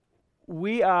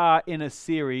we are in a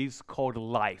series called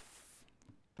Life.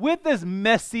 With this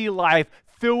messy life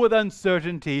filled with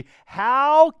uncertainty,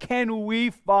 how can we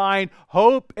find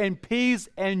hope and peace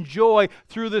and joy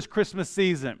through this Christmas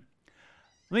season?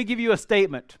 Let me give you a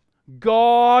statement.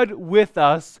 God with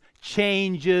us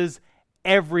changes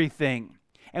everything.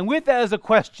 And with that is a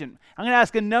question. I'm going to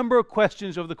ask a number of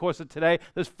questions over the course of today.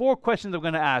 There's 4 questions I'm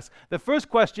going to ask. The first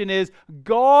question is,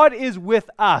 God is with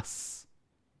us,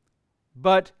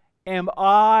 but am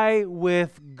I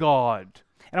with God?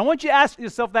 And I want you to ask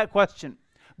yourself that question.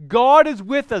 God is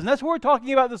with us. And that's what we're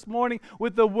talking about this morning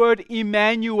with the word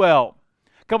Immanuel.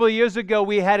 A couple of years ago,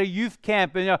 we had a youth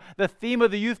camp, and the theme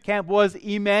of the youth camp was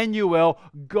Immanuel,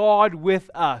 God with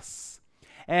us.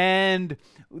 And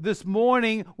this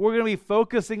morning, we're going to be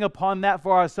focusing upon that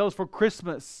for ourselves for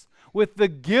Christmas. With the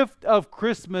gift of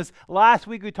Christmas, last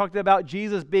week we talked about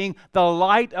Jesus being the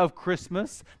light of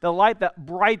Christmas, the light that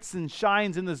brights and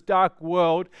shines in this dark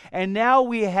world. And now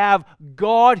we have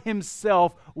God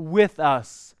himself with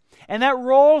us. And that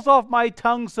rolls off my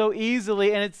tongue so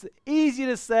easily, and it's easy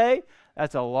to say.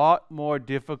 That's a lot more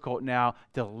difficult now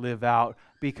to live out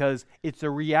because it's a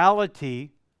reality,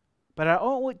 but I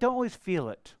don't always feel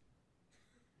it.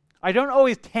 I don't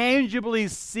always tangibly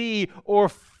see or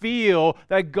feel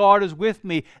that God is with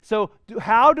me. So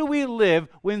how do we live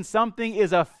when something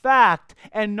is a fact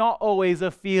and not always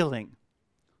a feeling?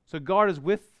 So God is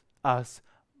with us,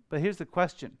 but here's the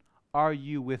question. Are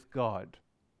you with God?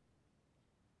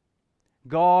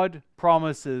 God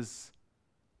promises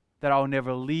that I'll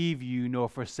never leave you nor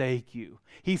forsake you.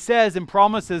 He says and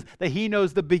promises that he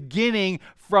knows the beginning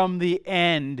from the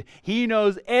end. He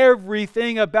knows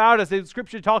everything about us. The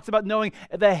scripture talks about knowing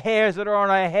the hairs that are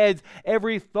on our heads,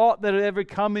 every thought that had ever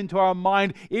come into our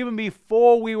mind. Even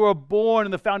before we were born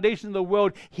in the foundation of the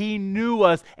world, he knew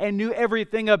us and knew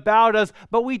everything about us.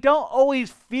 But we don't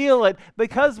always feel it.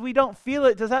 Because we don't feel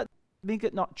it, does that make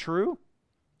it not true?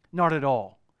 Not at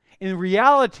all. In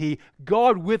reality,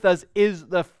 God with us is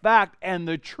the fact and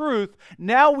the truth.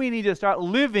 Now we need to start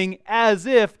living as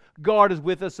if God is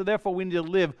with us. So therefore, we need to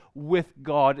live with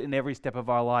God in every step of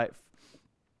our life.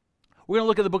 We're going to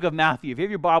look at the book of Matthew. If you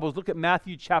have your Bibles, look at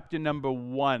Matthew chapter number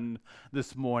 1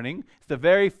 this morning. It's the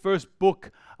very first book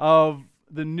of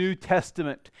the New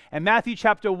Testament. And Matthew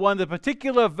chapter 1, the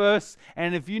particular verse,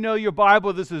 and if you know your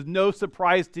Bible, this is no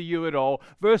surprise to you at all.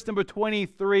 Verse number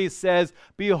 23 says,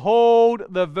 "Behold,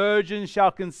 the virgin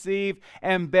shall conceive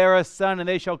and bear a son, and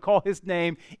they shall call his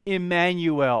name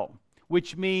Immanuel,"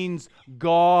 which means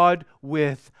God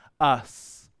with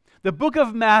us. The book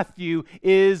of Matthew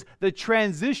is the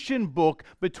transition book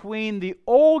between the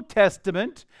Old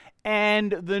Testament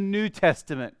and the New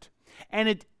Testament. And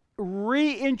it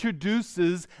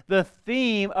reintroduces the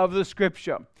theme of the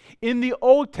scripture. In the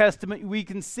Old Testament, we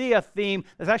can see a theme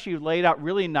that's actually laid out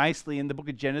really nicely in the book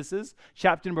of Genesis,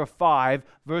 chapter number 5,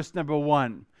 verse number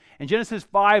 1. And Genesis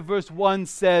 5, verse 1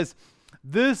 says,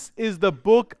 "This is the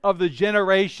book of the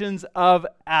generations of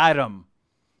Adam."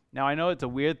 Now, I know it's a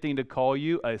weird thing to call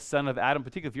you a son of Adam,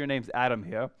 particularly if your name's Adam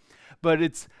here, but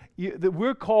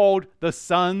we're called the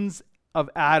sons of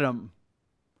Adam.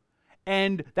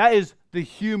 And that is the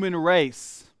human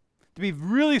race. To be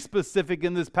really specific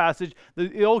in this passage,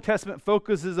 the Old Testament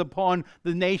focuses upon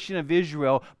the nation of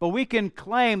Israel, but we can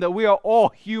claim that we are all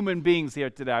human beings here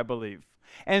today, I believe.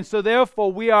 And so therefore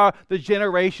we are the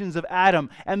generations of Adam.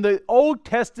 And the Old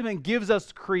Testament gives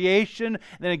us creation,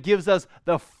 and then it gives us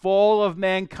the fall of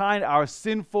mankind, our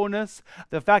sinfulness,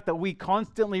 the fact that we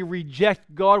constantly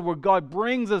reject God, where God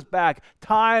brings us back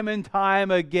time and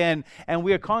time again, and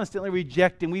we are constantly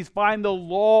rejecting. We find the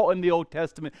law in the Old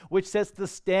Testament, which sets the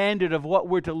standard of what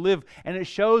we're to live, and it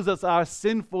shows us our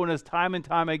sinfulness time and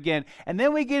time again. And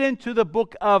then we get into the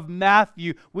book of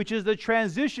Matthew, which is the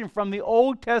transition from the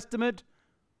Old Testament,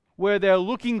 where they're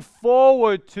looking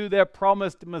forward to their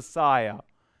promised Messiah,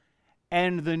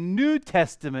 and the New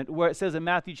Testament, where it says in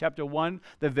Matthew chapter 1,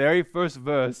 the very first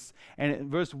verse,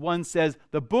 and verse 1 says,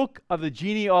 "The book of the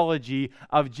genealogy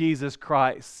of Jesus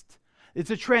Christ." It's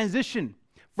a transition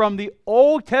from the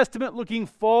Old Testament looking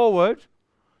forward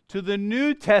to the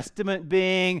New Testament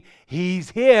being,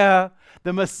 he's here,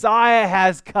 the Messiah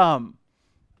has come.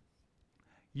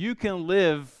 You can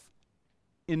live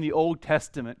in the Old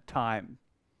Testament time.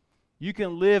 You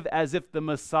can live as if the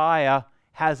Messiah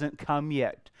hasn't come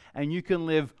yet. And you can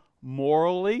live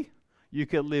morally. You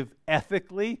can live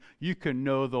ethically. You can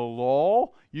know the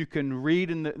law. You can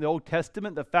read in the Old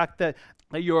Testament the fact that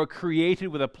you are created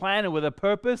with a plan and with a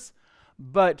purpose.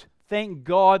 But thank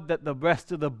God that the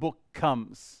rest of the book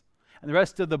comes. And the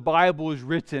rest of the Bible is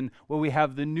written where we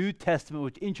have the New Testament,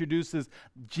 which introduces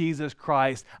Jesus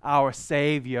Christ, our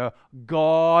Savior,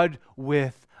 God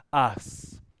with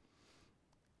us.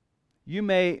 You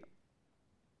may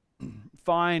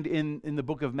find in the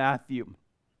book of Matthew,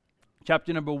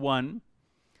 chapter number 1,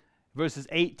 verses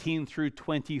 18 through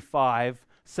 25,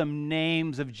 some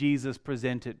names of Jesus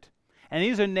presented. And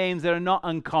these are names that are not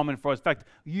uncommon for us. In fact,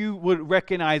 you would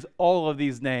recognize all of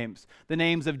these names. The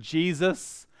names of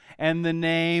Jesus, and the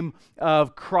name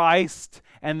of Christ,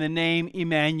 and the name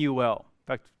Immanuel. In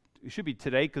fact, it should be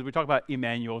today because we're talking about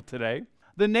Immanuel today.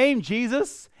 The name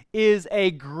Jesus is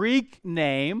a Greek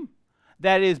name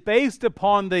that is based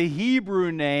upon the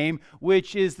Hebrew name,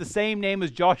 which is the same name as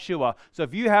Joshua. So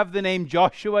if you have the name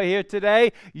Joshua here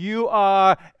today, you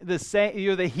are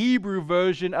you're the Hebrew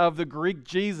version of the Greek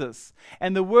Jesus.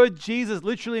 And the word Jesus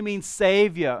literally means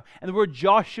Savior. And the word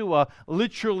Joshua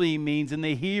literally means in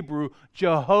the Hebrew,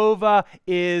 Jehovah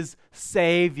is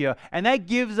Savior. And that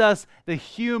gives us the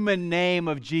human name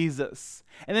of Jesus.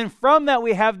 And then from that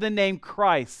we have the name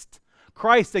Christ.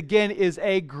 Christ, again, is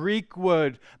a Greek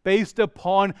word based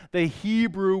upon the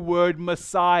Hebrew word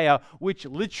Messiah, which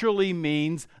literally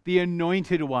means the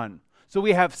anointed one. So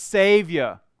we have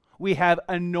Savior, we have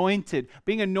anointed.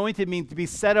 Being anointed means to be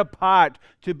set apart,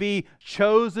 to be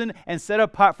chosen and set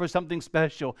apart for something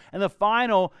special. And the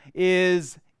final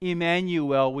is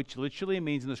Immanuel, which literally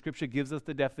means, and the scripture gives us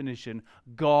the definition,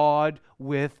 God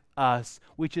with us,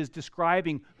 which is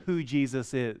describing who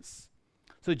Jesus is.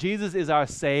 So Jesus is our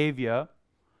Savior,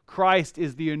 Christ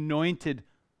is the anointed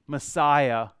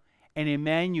Messiah, and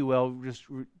Immanuel just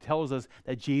tells us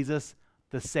that Jesus,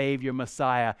 the Savior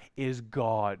Messiah, is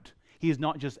God. He is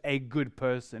not just a good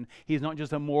person. He is not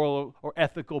just a moral or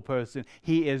ethical person.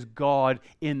 He is God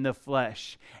in the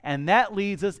flesh. And that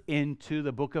leads us into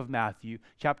the book of Matthew,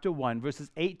 chapter 1,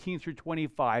 verses 18 through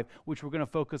 25, which we're going to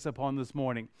focus upon this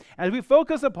morning. As we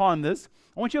focus upon this,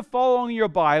 I want you to follow in your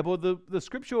Bible. The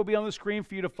scripture will be on the screen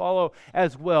for you to follow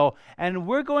as well. And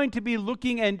we're going to be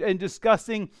looking and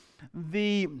discussing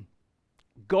the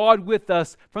God with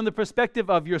us from the perspective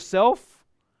of yourself,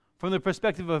 from the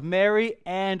perspective of Mary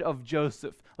and of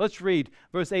Joseph. Let's read.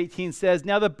 Verse 18 says,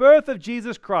 "Now the birth of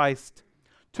Jesus Christ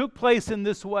took place in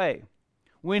this way.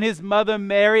 When his mother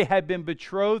Mary had been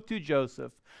betrothed to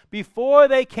Joseph, before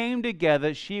they came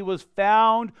together, she was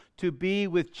found to be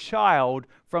with child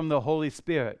from the Holy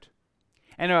Spirit.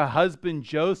 And her husband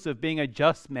Joseph, being a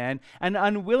just man and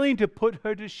unwilling to put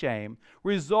her to shame,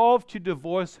 resolved to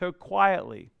divorce her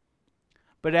quietly.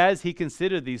 But as he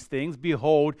considered these things,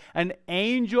 behold, an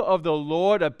angel of the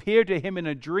Lord appeared to him in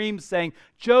a dream, saying,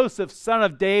 'Joseph, son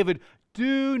of David,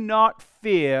 do not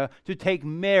fear to take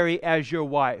Mary as your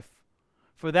wife,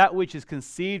 for that which is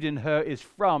conceived in her is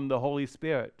from the Holy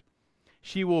Spirit.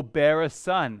 She will bear a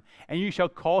son, and you shall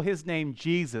call his name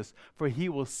Jesus, for he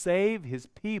will save his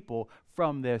people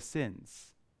from their sins.'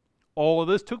 All of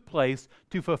this took place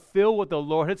to fulfill what the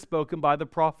Lord had spoken by the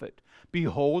prophet.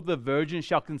 'Behold, the virgin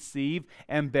shall conceive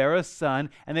and bear a son,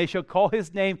 and they shall call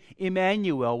his name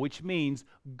Immanuel,' which means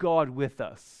God with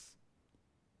us.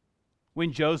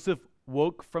 When Joseph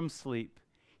woke from sleep,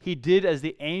 he did as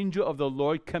the angel of the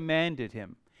Lord commanded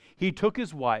him. He took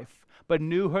his wife, but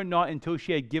knew her not until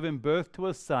she had given birth to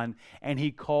a son, and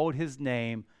he called his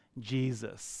name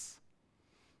Jesus."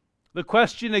 The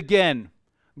question again,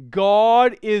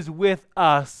 God is with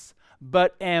us,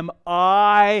 but am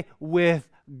I with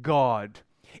God?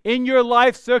 In your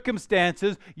life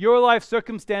circumstances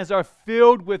are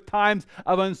filled with times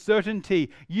of uncertainty.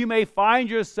 You may find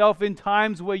yourself in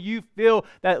times where you feel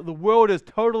that the world is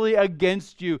totally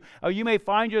against you. Or you may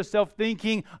find yourself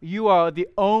thinking you are the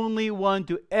only one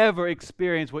to ever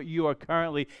experience what you are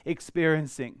currently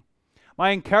experiencing.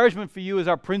 My encouragement for you is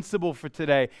our principle for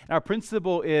today. And our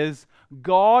principle is,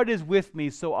 God is with me,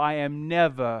 so I am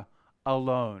never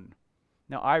alone.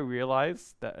 Now, I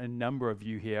realize that a number of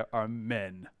you here are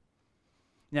men.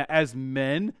 Now, as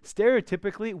men,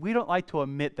 stereotypically, we don't like to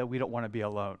admit that we don't want to be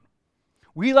alone.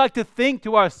 We like to think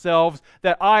to ourselves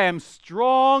that I am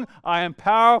strong, I am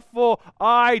powerful,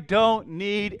 I don't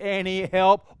need any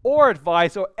help or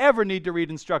advice or ever need to read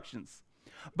instructions.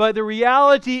 But the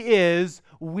reality is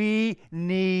we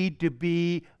need to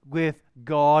be with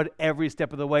God every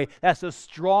step of the way. That's the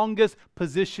strongest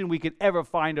position we could ever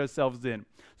find ourselves in.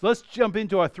 So let's jump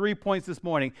into our 3 points this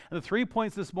morning. And the 3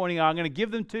 points this morning, I'm going to give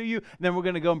them to you, and then we're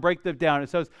going to go and break them down. It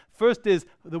says, first is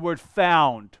the word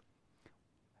found.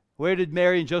 Where did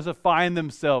Mary and Joseph find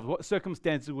themselves? What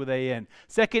circumstances were they in?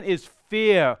 Second is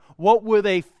fear. What were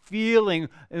they feeling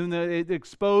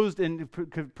exposed and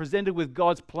presented with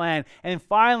God's plan? And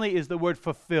finally is the word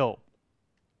fulfill.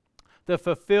 to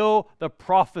fulfill the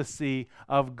prophecy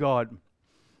of God.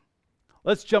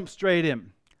 Let's jump straight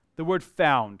in. The word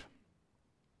found.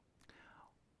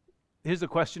 Here's a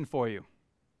question for you.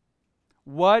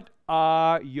 What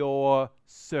are your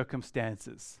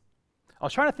circumstances? I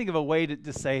was trying to think of a way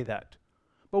to say that.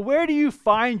 But where do you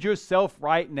find yourself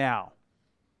right now?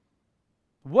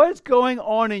 What's going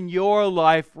on in your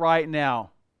life right now?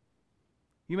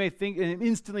 You may think, and it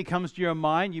instantly comes to your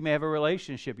mind, you may have a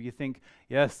relationship. You think,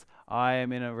 yes, I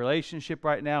am in a relationship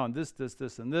right now, and this,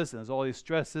 and there's all these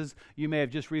stresses. You may have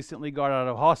just recently got out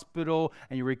of hospital,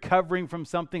 and you're recovering from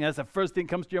something. That's the first thing that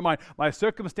comes to your mind. My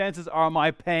circumstances are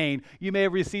my pain. You may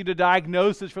have received a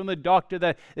diagnosis from the doctor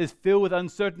that is filled with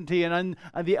uncertainty and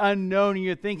the unknown, and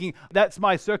you're thinking, that's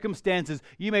my circumstances.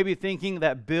 You may be thinking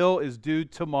that bill is due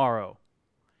tomorrow.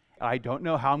 I don't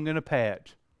know how I'm going to pay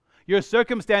it. Your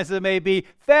circumstances may be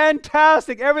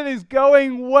fantastic. Everything's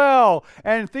going well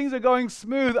and things are going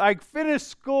smooth. I finished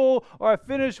school or I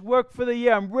finished work for the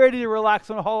year. I'm ready to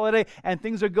relax on a holiday and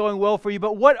things are going well for you.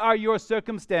 But what are your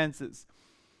circumstances?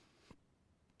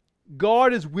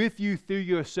 God is with you through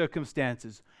your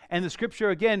circumstances. And the scripture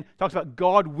again talks about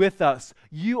God with us.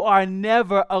 You are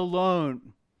never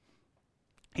alone.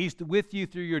 He's with you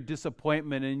through your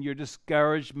disappointment and your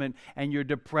discouragement and your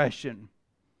depression.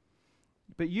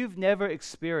 But you've never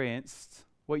experienced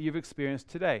what you've experienced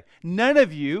today. None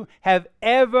of you have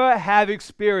ever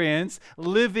experienced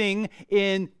living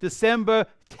in December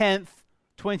 10th,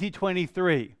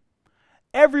 2023.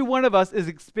 Every one of us is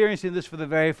experiencing this for the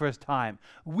very first time.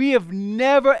 We have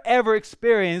never, ever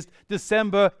experienced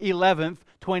December 11th,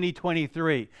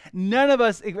 2023. None of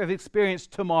us have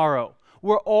experienced tomorrow.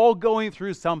 We're all going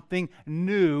through something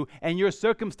new, and your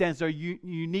circumstances are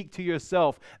unique to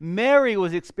yourself. Mary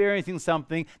was experiencing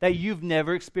something that you've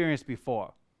never experienced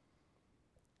before.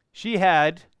 She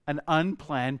had an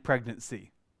unplanned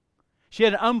pregnancy. She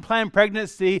had an unplanned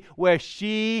pregnancy where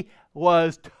she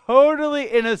was totally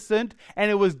innocent,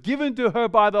 and it was given to her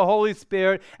by the Holy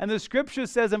Spirit. And the scripture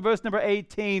says in verse number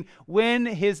 18, when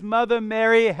his mother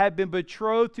Mary had been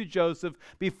betrothed to Joseph,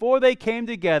 before they came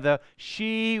together,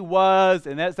 she was,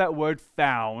 and that's that word,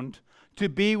 found, to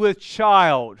be with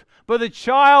child. But the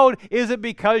child isn't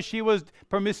because she was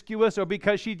promiscuous or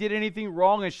because she did anything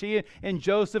wrong and she and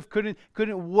Joseph couldn't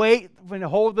wait and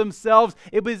hold themselves.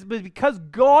 It was because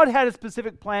God had a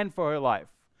specific plan for her life.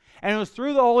 And it was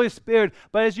through the Holy Spirit.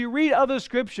 But as you read other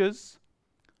scriptures,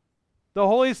 the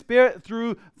Holy Spirit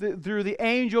through the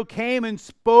angel came and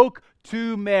spoke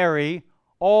to Mary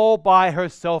all by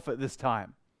herself at this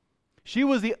time. She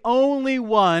was the only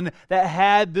one that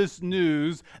had this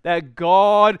news that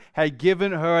God had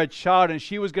given her a child and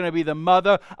she was going to be the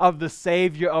mother of the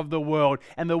Savior of the world.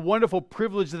 And the wonderful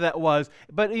privilege that was.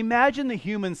 But imagine the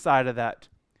human side of that.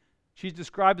 She's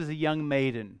described as a young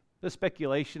maiden. There's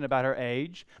speculation about her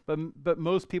age, but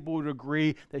most people would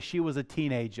agree that she was a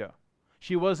teenager.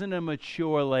 She wasn't a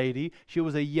mature lady. She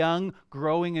was a young,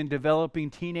 growing and developing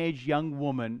teenage young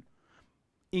woman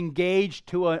engaged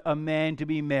to a man to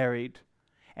be married.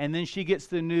 And then she gets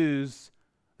the news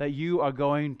that you are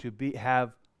going to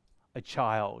have a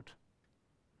child.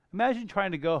 Imagine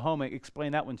trying to go home and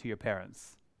explain that one to your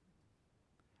parents.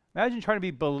 Imagine trying to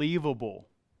be believable.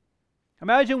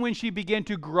 Imagine when she began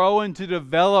to grow and to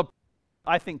develop.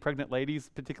 I think pregnant ladies,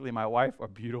 particularly my wife, are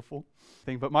beautiful.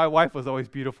 But my wife was always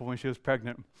beautiful when she was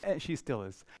pregnant. And she still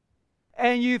is.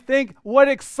 And you think, what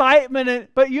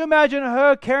excitement. But you imagine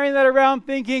her carrying that around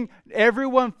thinking,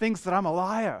 everyone thinks that I'm a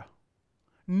liar.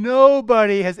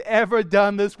 Nobody has ever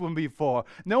done this one before.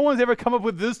 No one's ever come up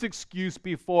with this excuse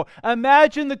before.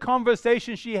 Imagine the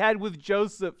conversation she had with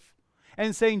Joseph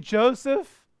and saying,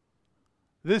 Joseph,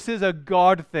 this is a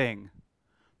God thing.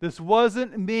 This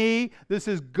wasn't me. This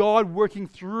is God working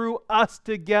through us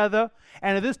together.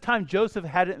 And at this time, Joseph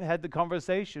hadn't had the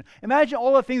conversation. Imagine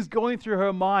all the things going through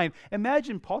her mind.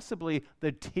 Imagine possibly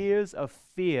the tears of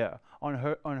fear on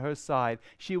her side.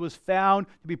 She was found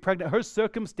to be pregnant. Her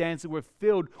circumstances were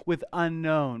filled with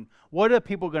unknown. What are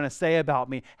people going to say about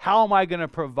me? How am I going to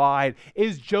provide?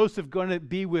 Is Joseph going to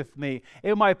be with me?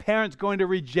 Are my parents going to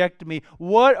reject me?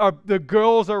 What are the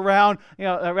girls around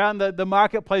the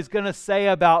marketplace going to say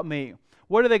about me?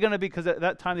 What are they going to be? Because at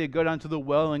that time they'd go down to the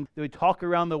well and they would talk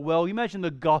around the well. You imagine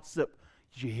the gossip.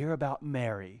 Did you hear about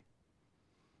Mary?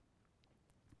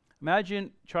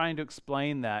 Imagine trying to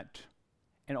explain that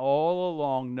and all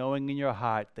along knowing in your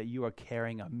heart that you are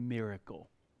carrying a miracle.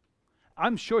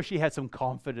 I'm sure she had some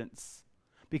confidence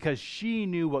because she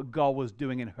knew what God was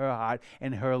doing in her heart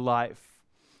and her life.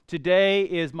 Today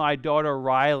is my daughter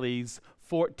Riley's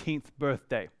 14th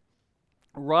birthday.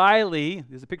 Riley,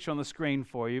 there's a picture on the screen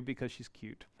for you because she's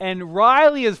cute. And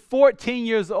Riley is 14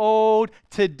 years old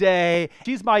today.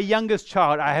 She's my youngest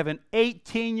child. I have an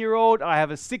 18-year-old, I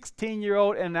have a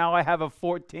 16-year-old, and now I have a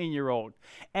 14-year-old.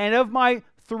 And of my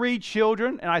 3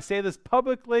 children, and I say this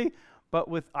publicly, but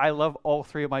I love all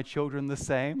 3 of my children the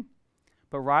same.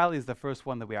 But Riley is the first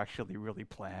one that we actually really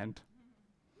planned.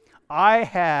 I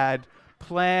had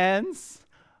plans.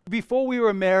 Before we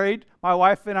were married, my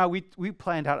wife and I, we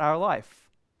planned out our life.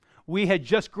 We had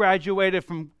just graduated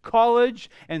from college,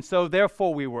 and so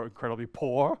therefore we were incredibly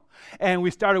poor. And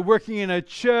we started working in a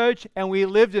church, and we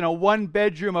lived in a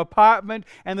 1-bedroom apartment.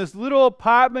 And this little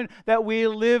apartment that we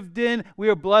lived in, we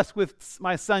were blessed with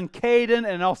my son Caden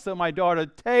and also my daughter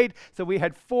Tate. So we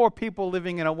had 4 people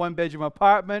living in a 1-bedroom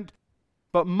apartment.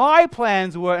 But my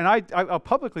plans were, and I'll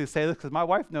publicly say this because my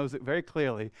wife knows it very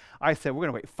clearly, I said, we're going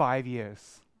to wait 5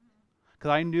 years. Because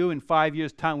I knew in 5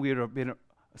 years' time we would have been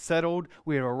settled.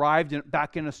 We had arrived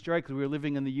back in Australia because we were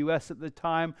living in the U.S. at the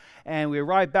time. And we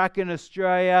arrived back in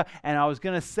Australia, and I was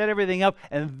going to set everything up,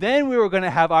 and then we were going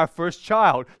to have our first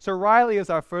child. So Riley is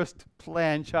our first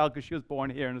planned child because she was born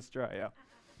here in Australia.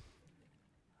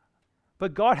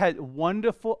 But God had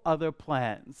wonderful other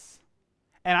plans.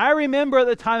 And I remember at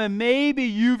the time, and maybe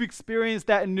you've experienced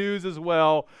that news as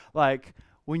well, like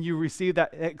when you receive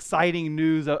that exciting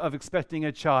news of expecting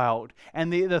a child,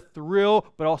 and the thrill,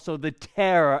 but also the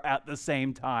terror at the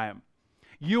same time.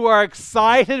 You are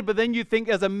excited, but then you think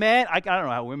as a man, I don't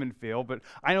know how women feel, but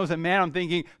I know as a man, I'm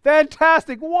thinking,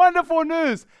 fantastic, wonderful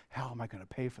news. How am I going to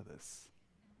pay for this?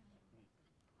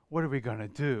 What are we going to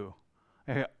do?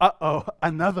 Uh-oh,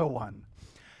 another one.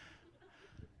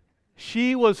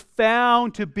 She was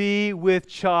found to be with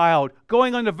child.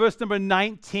 Going on to verse number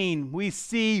 19, we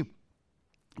see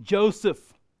Joseph,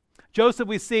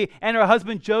 we see, and her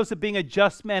husband Joseph, being a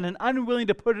just man and unwilling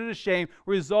to put her to shame,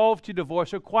 resolved to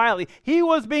divorce her quietly. He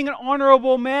was being an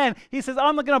honorable man. He says,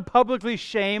 I'm not going to publicly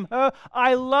shame her.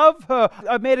 I love her.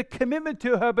 I've made a commitment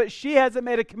to her, but she hasn't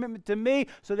made a commitment to me,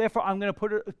 so therefore I'm going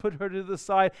to put her to the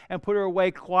side and put her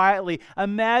away quietly.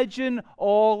 Imagine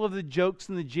all of the jokes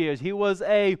and the jeers. He was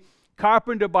a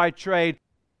carpenter by trade.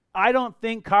 I don't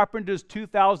think carpenters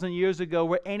 2,000 years ago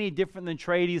were any different than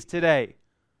tradies today.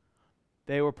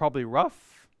 They were probably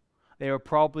rough. They were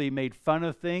probably made fun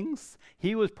of things.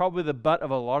 He was probably the butt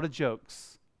of a lot of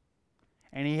jokes.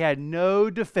 And he had no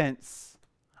defense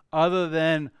other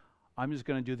than, I'm just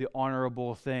going to do the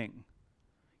honorable thing.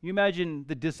 You imagine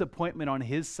the disappointment on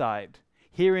his side,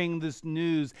 hearing this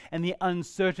news and the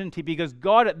uncertainty, because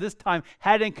God at this time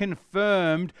hadn't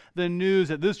confirmed the news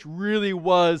that this really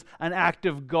was an act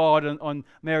of God on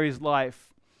Mary's life.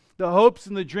 The hopes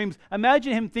and the dreams.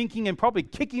 Imagine him thinking and probably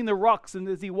kicking the rocks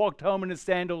as he walked home in his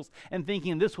sandals and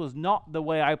thinking, this was not the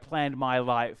way I planned my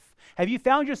life. Have you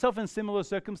found yourself in similar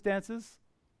circumstances?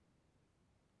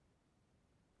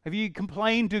 Have you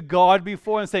complained to God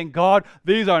before and saying, God,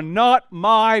 these are not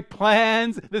my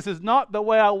plans. This is not the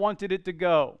way I wanted it to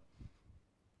go.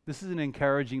 This is an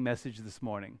encouraging message this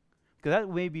morning, because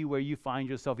that may be where you find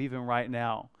yourself even right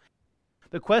now.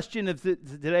 The question of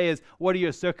today is, what are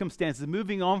your circumstances?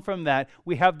 Moving on from that,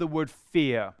 we have the word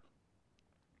fear.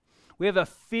 We have a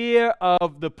fear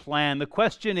of the plan. The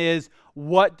question is,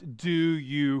 what do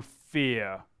you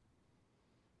fear?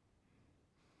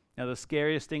 Now, the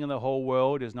scariest thing in the whole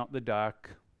world is not the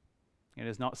dark. It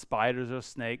is not spiders or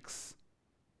snakes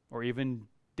or even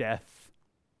death.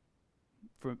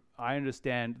 I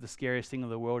understand the scariest thing in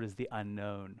the world is the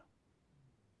unknown.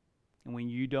 And when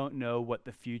you don't know what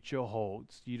the future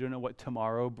holds, you don't know what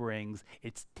tomorrow brings,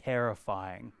 it's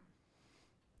terrifying.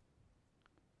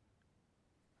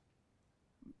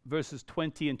 Verses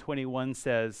 20 and 21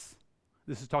 says,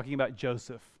 this is talking about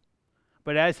Joseph.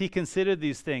 But as he considered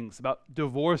these things about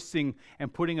divorcing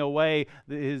and putting away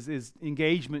his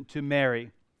engagement to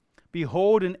Mary,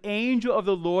 behold, an angel of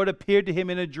the Lord appeared to him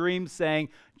in a dream, saying,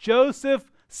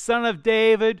 Joseph, son of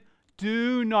David,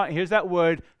 do not, here's that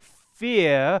word,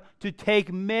 fear to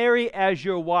take Mary as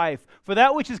your wife, for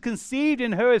that which is conceived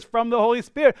in her is from the Holy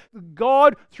Spirit.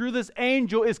 God, through this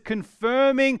angel, is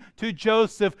confirming to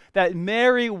Joseph that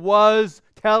Mary was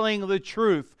telling the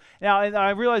truth. Now, and I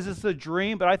realize this is a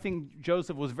dream, but I think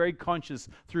Joseph was very conscious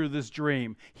through this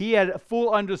dream. He had a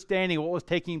full understanding of what was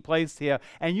taking place here.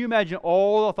 And you imagine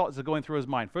all the thoughts that are going through his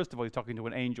mind. First of all, he's talking to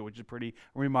an angel, which is pretty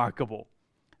remarkable.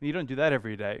 You don't do that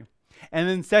every day. And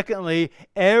then secondly,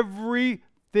 every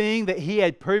thing that he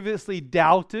had previously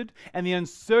doubted and the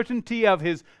uncertainty of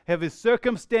his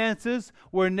circumstances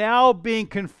were now being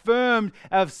confirmed,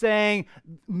 of saying,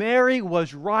 Mary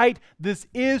was right. This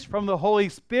is from the Holy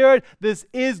Spirit. This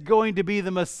is going to be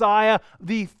the Messiah.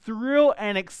 The thrill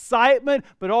and excitement,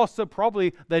 but also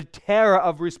probably the terror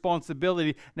of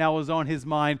responsibility now was on his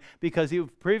mind, because he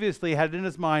previously had in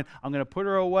his mind, I'm going to put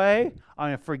her away. I'm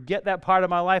going to forget that part of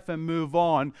my life and move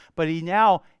on. But he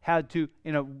now had to,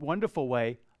 in a wonderful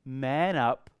way, man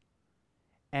up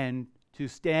and to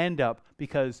stand up,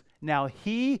 because now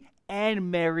he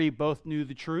and Mary both knew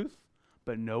the truth,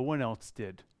 but no one else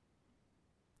did.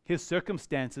 His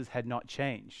circumstances had not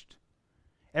changed.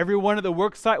 Everyone at the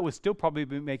work site was still probably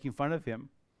making fun of him.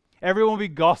 Everyone would be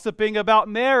gossiping about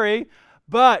Mary,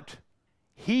 but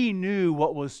he knew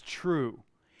what was true.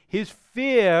 His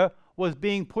fear was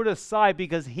being put aside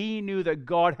because he knew that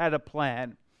God had a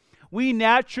plan. We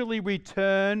naturally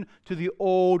return to the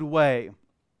old way.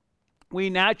 We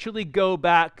naturally go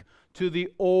back to the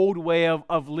old way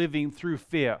of living through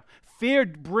fear. Fear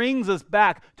brings us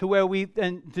back to where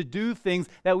to do things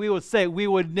that we would say we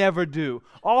would never do.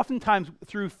 Oftentimes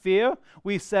through fear,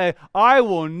 we say, I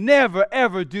will never,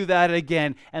 ever do that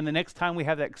again. And the next time we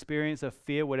have that experience of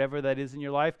fear, whatever that is in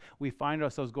your life, we find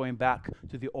ourselves going back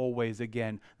to the old ways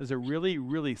again. There's a really,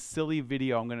 really silly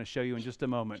video I'm going to show you in just a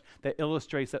moment that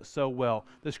illustrates that so well.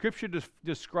 The scripture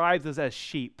describes us as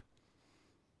sheep.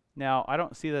 Now, I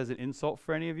don't see that as an insult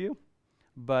for any of you,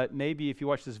 but maybe if you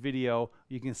watch this video,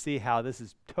 you can see how this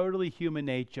is totally human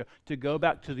nature, to go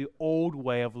back to the old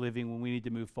way of living when we need to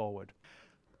move forward.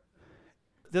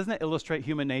 Doesn't it illustrate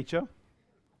human nature?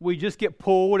 We just get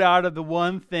pulled out of the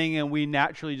one thing and we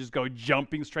naturally just go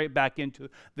jumping straight back into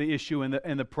the issue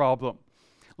and the problem.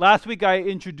 Last week I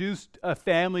introduced a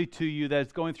family to you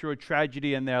that's going through a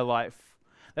tragedy in their life.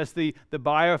 That's the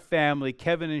Byer family,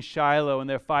 Kevin and Shiloh and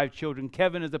their 5 children.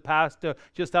 Kevin is a pastor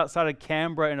just outside of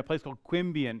Canberra in a place called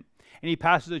Queanbeyan. And he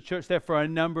pastors a church there for a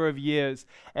number of years.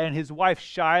 And his wife,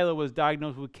 Shiloh, was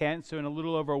diagnosed with cancer, and a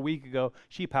little over a week ago,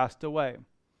 she passed away.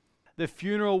 The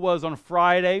funeral was on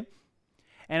Friday.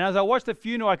 And as I watched the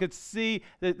funeral, I could see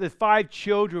that the 5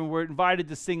 children were invited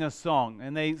to sing a song.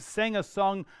 And they sang a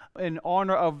song in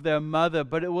honor of their mother,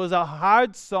 but it was a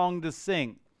hard song to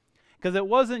sing. Because it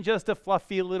wasn't just a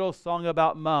fluffy little song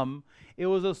about mom. It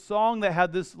was a song that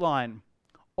had this line: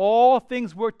 all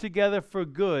things work together for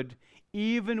good,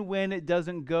 even when it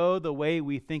doesn't go the way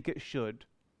we think it should.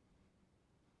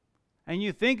 And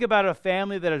you think about a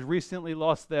family that has recently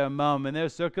lost their mom, and their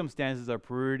circumstances are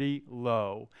pretty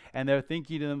low. And they're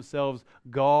thinking to themselves,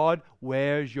 God,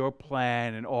 where's your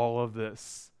plan in all of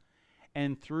this?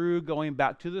 And through going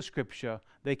back to the scripture,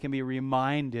 they can be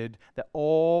reminded that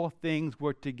all things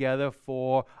work together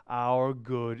for our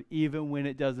good, even when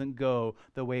it doesn't go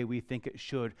the way we think it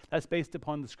should. That's based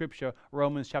upon the scripture,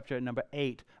 Romans chapter number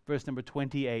 8, verse number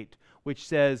 28, which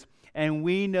says, and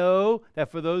we know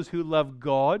that for those who love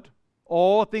God,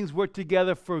 all things work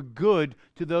together for good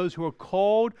to those who are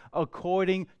called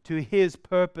according to his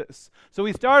purpose. So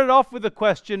we started off with the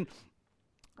question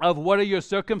of what are your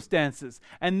circumstances?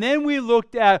 And then we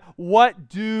looked at, what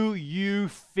do you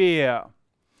fear?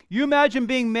 You imagine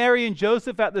being Mary and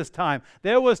Joseph at this time.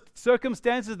 There was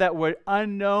circumstances that were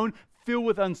unknown, filled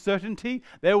with uncertainty.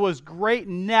 There was great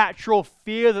natural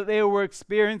fear that they were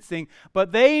experiencing,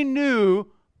 but they knew,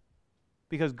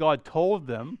 because God told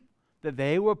them, that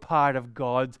they were part of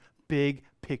God's big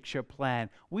picture plan.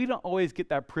 We don't always get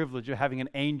that privilege of having an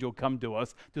angel come to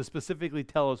us to specifically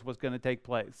tell us what's going to take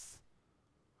place.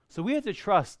 So we have to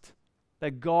trust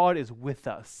that God is with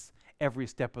us every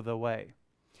step of the way.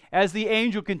 As the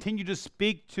angel continued to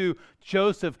speak to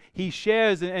Joseph, he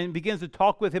shares and begins to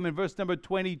talk with him in verse number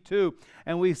 22.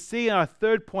 And we see in our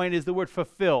third point is the word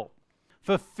fulfill.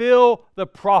 Fulfill the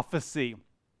prophecy.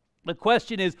 The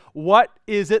question is, what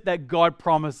is it that God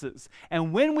promises?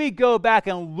 And when we go back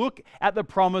and look at the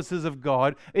promises of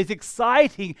God, it's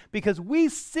exciting because we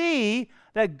see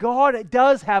that God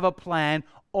does have a plan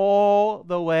all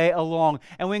the way along.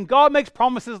 And when God makes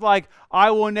promises like,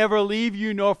 I will never leave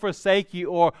you nor forsake you,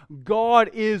 or God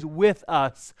is with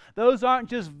us, those aren't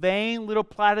just vain little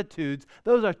platitudes.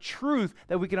 Those are truth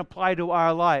that we can apply to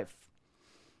our life.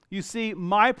 You see,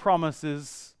 my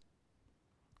promises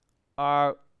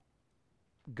are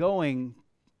going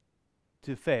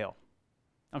to fail.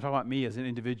 I'm talking about me as an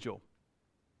individual.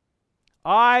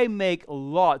 I make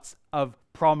lots of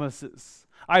promises.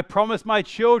 I promise my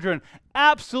children,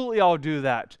 absolutely I'll do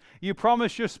that. You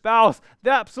promise your spouse,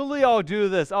 absolutely I'll do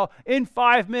this. In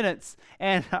 5 minutes.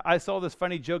 And I saw this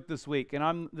funny joke this week,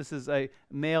 and this is a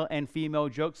male and female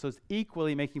joke, so it's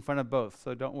equally making fun of both,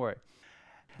 so don't worry.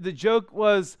 The joke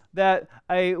was that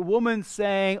a woman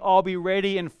saying, "I'll be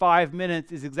ready in 5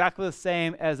 minutes," is exactly the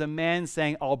same as a man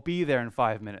saying, "I'll be there in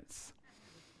 5 minutes."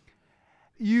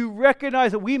 You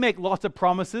recognize that we make lots of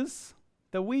promises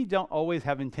that we don't always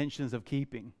have intentions of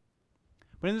keeping.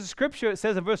 But in the scripture, it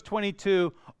says in verse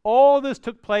 22, all this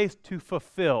took place to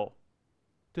fulfill.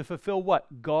 To fulfill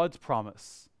what? God's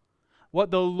promise.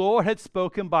 What the Lord had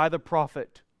spoken by the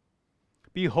prophet.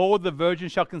 Behold, the virgin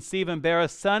shall conceive and bear a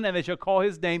son, and they shall call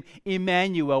his name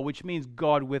Immanuel, which means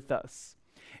God with us.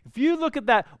 If you look at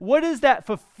that, what does that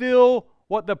fulfill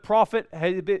what the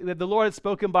Lord had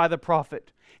spoken by the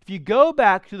prophet? If you go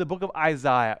back to the book of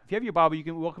Isaiah, if you have your Bible, you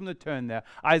can welcome to turn there.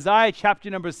 Isaiah chapter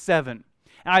number 7.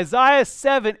 And Isaiah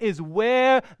 7 is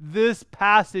where this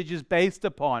passage is based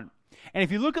upon. And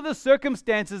if you look at the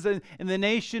circumstances in the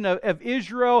nation of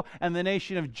Israel and the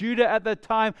nation of Judah at that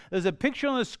time, there's a picture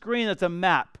on the screen that's a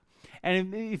map.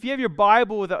 And if you have your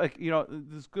Bible with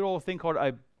this good old thing called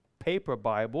a paper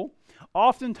Bible,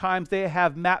 oftentimes they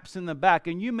have maps in the back.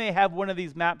 And you may have one of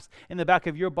these maps in the back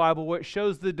of your Bible where it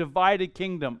shows the divided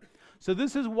kingdom. So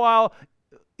this is while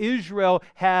Israel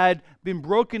had been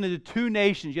broken into two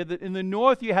nations. In the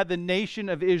north, you had the nation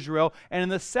of Israel, and in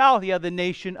the south, you had the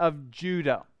nation of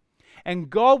Judah.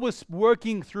 And God was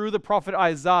working through the prophet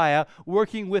Isaiah,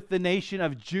 working with the nation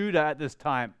of Judah at this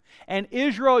time. And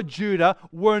Israel and Judah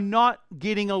were not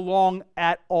getting along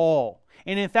at all.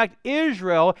 And in fact,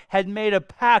 Israel had made a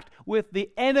pact with the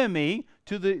enemy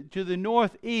to the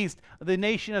northeast, the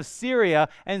nation of Syria,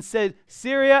 and said,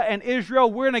 Syria and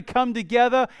Israel, we're going to come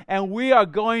together and we are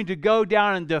going to go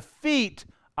down and defeat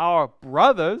our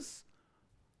brothers,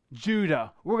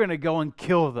 Judah. We're going to go and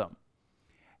kill them.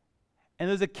 And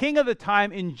there's a king of the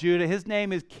time in Judah. His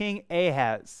name is King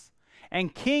Ahaz.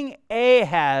 And King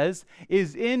Ahaz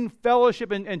is in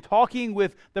fellowship and talking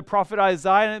with the prophet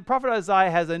Isaiah. And the prophet Isaiah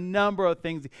has a number of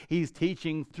things he's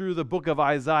teaching through the book of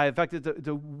Isaiah. In fact, it's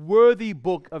a worthy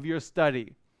book of your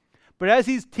study. But as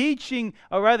he's teaching,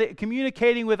 or rather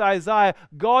communicating with Isaiah,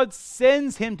 God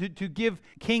sends him to give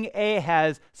King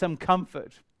Ahaz some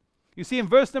comfort. You see, in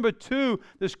verse number 2,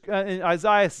 in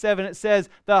Isaiah 7, it says,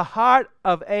 the heart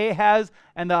of Ahaz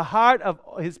and the heart of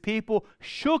his people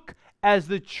shook as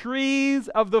the trees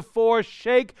of the forest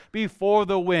shake before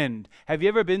the wind. Have you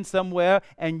ever been somewhere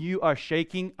and you are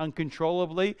shaking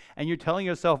uncontrollably and you're telling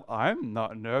yourself, I'm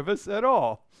not nervous at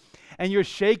all? And you're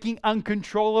shaking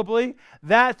uncontrollably?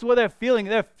 That's what they're feeling.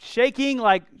 They're shaking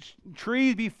like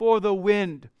trees before the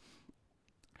wind.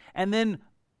 And then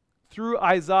through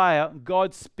Isaiah,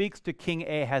 God speaks to King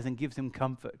Ahaz and gives him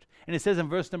comfort. And it says in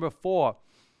verse number 4,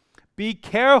 be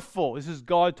careful. This is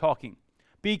God talking.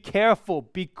 Be careful,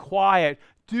 be quiet.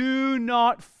 Do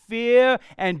not fear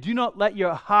and do not let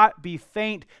your heart be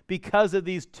faint because of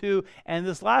these two. And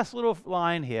this last little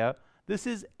line here, this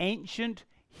is ancient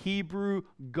Hebrew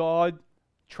God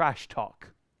trash talk.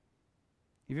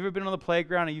 Have you ever been on the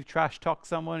playground and you've trash talked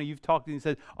someone and you've talked and you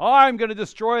said, oh, I'm going to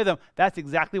destroy them? That's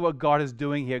exactly what God is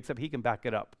doing here, except he can back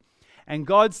it up. And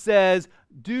God says,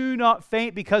 do not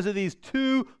faint because of these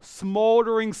two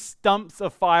smoldering stumps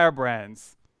of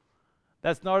firebrands.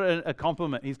 That's not a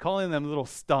compliment. He's calling them little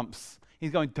stumps.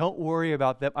 He's going, don't worry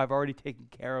about them. I've already taken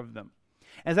care of them.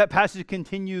 As that passage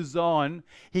continues on,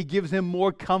 he gives him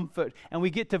more comfort. And we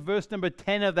get to verse number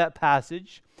 10 of that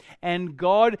passage. And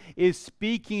God is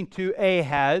speaking to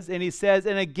Ahaz. And he says,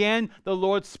 and again, the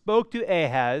Lord spoke to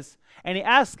Ahaz. And he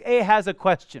asks Ahaz a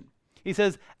question. He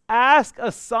says, ask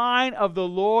a sign of the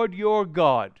Lord your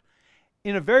God.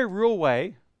 In a very real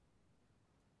way,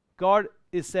 God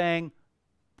is saying,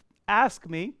 ask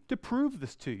me to prove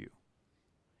this to you.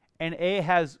 And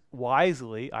Ahaz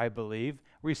wisely, I believe,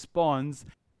 responds,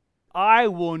 I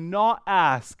will not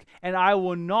ask and I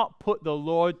will not put the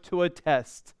Lord to a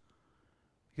test.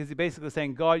 Because he's basically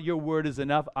saying, God, your word is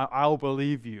enough. I'll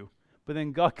believe you. But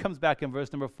then God comes back in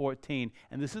verse number 14.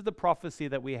 And this is the prophecy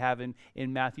that we have in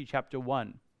Matthew chapter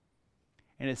 1.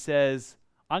 And it says,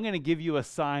 I'm going to give you a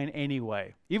sign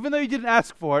anyway. Even though you didn't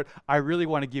ask for it, I really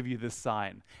want to give you this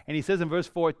sign. And he says in verse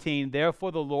 14,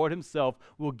 therefore the Lord himself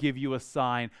will give you a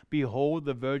sign. Behold,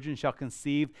 the virgin shall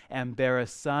conceive and bear a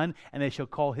son, and they shall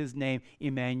call his name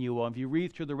Immanuel. And if you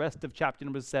read through the rest of chapter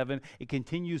number 7, it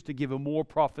continues to give a more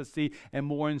prophecy and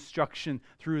more instruction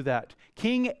through that.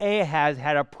 King Ahaz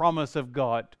had a promise of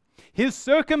God. His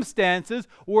circumstances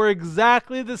were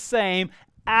exactly the same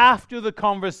after the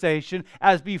conversation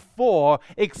as before,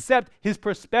 except his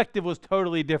perspective was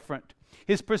totally different.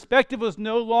 His perspective was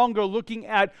no longer looking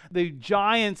at the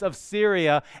giants of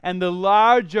Syria and the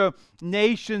larger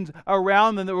nations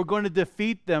around them that were going to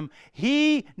defeat them.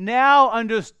 He now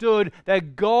understood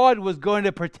that God was going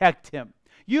to protect him.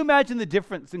 You imagine the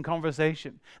difference in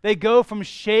conversation. They go from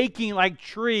shaking like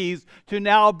trees to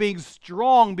now being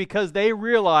strong because they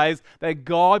realize that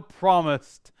God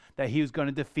promised that he was going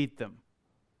to defeat them.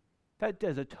 That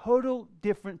is a total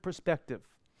different perspective,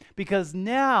 because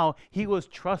now he was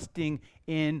trusting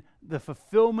in the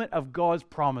fulfillment of God's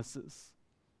promises.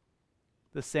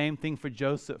 The same thing for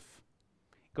Joseph.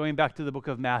 Going back to the book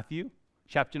of Matthew,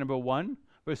 chapter number 1,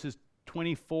 verses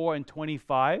 24 and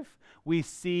 25, we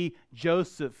see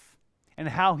Joseph and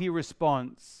how he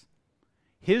responds.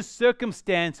 His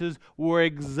circumstances were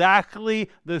exactly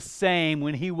the same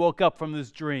when he woke up from this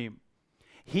dream.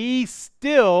 He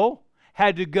still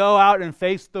had to go out and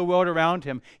face the world around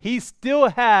him. He still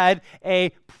had a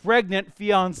pregnant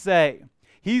fiancée.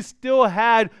 He still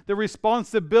had the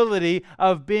responsibility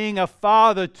of being a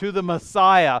father to the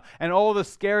Messiah and all the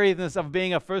scariness of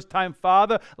being a first-time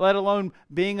father, let alone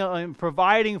being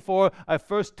providing for a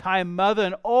first-time mother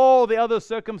and all the other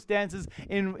circumstances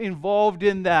involved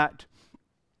in that.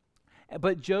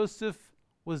 But Joseph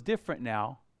was different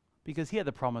now because he had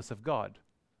the promise of God.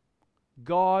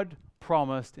 God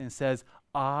promised and says,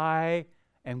 I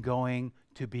am going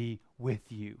to be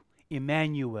with you.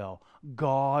 Immanuel,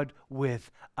 God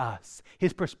with us.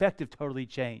 His perspective totally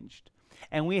changed.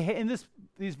 And in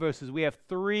these verses, we have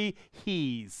three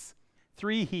he's.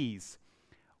 Three he's.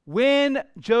 When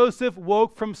Joseph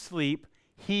woke from sleep,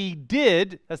 he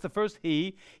did, that's the first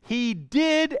he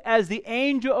did as the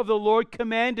angel of the Lord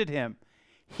commanded him.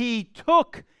 He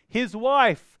took his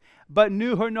wife, but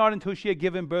knew her not until she had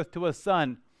given birth to a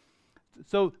son.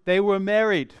 So they were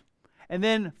married. And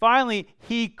then finally,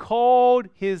 he called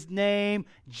his name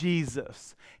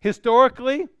Jesus.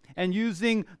 Historically, and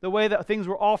using the way that things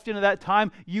were often at that time,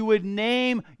 you would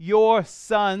name your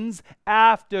sons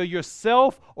after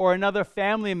yourself or another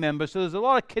family member. So there's a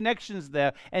lot of connections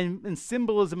there and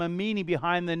symbolism and meaning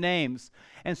behind the names.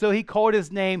 And so he called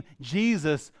his name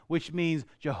Jesus, which means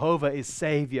Jehovah is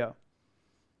Savior.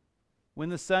 When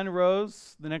the sun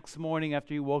rose the next morning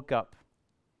after he woke up,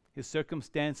 his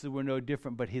circumstances were no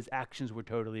different, but his actions were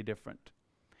totally different.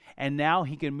 And now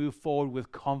he can move forward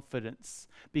with confidence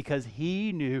because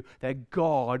he knew that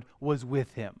God was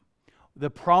with him. The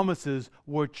promises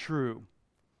were true.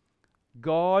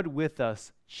 God with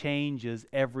us changes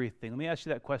everything. Let me ask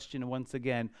you that question once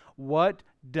again. What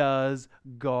does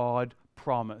God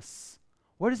promise?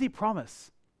 What does he promise?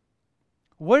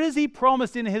 What has he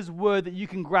promised in his word that you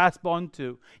can grasp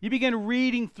onto? You begin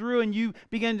reading through and you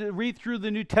begin to read through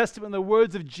the New Testament, the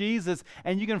words of Jesus,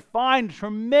 and you can find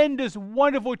tremendous,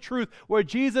 wonderful truth where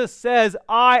Jesus says,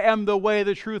 I am the way,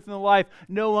 the truth, and the life.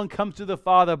 No one comes to the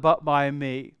Father but by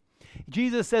me.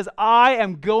 Jesus says, I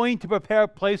am going to prepare a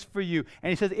place for you.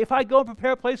 And he says, if I go and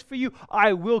prepare a place for you,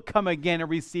 I will come again and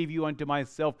receive you unto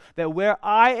myself, that where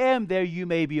I am, there you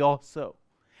may be also.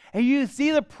 And you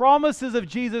see the promises of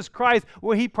Jesus Christ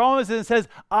where he promises and says,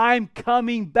 I'm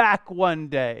coming back one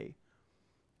day.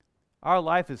 Our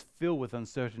life is filled with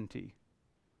uncertainty.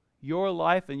 Your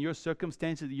life and your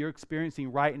circumstances that you're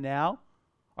experiencing right now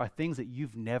are things that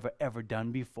you've never, ever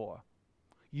done before.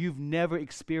 You've never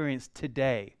experienced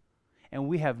today. And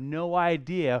we have no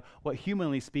idea what,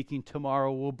 humanly speaking,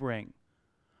 tomorrow will bring.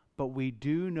 But we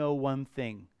do know one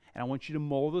thing, and I want you to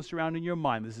mull this around in your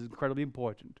mind. This is incredibly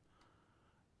important.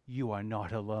 You are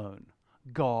not alone.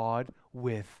 God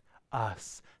with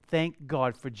us. Thank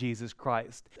God for Jesus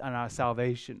Christ and our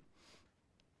salvation.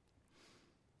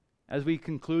 As we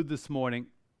conclude this morning,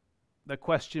 the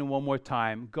question one more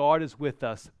time. God is with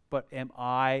us, but am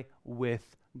I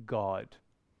with God?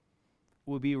 It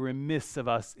would be remiss of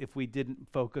us if we didn't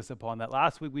focus upon that.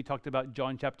 Last week we talked about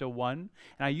John chapter 1,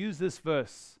 and I used this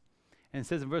verse. And it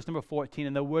says in verse number 14,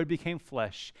 and the Word became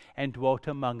flesh and dwelt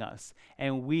among us,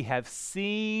 and we have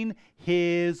seen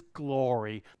his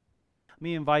glory. Let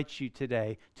me invite you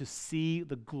today to see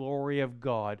the glory of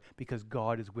God because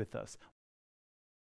God is with us.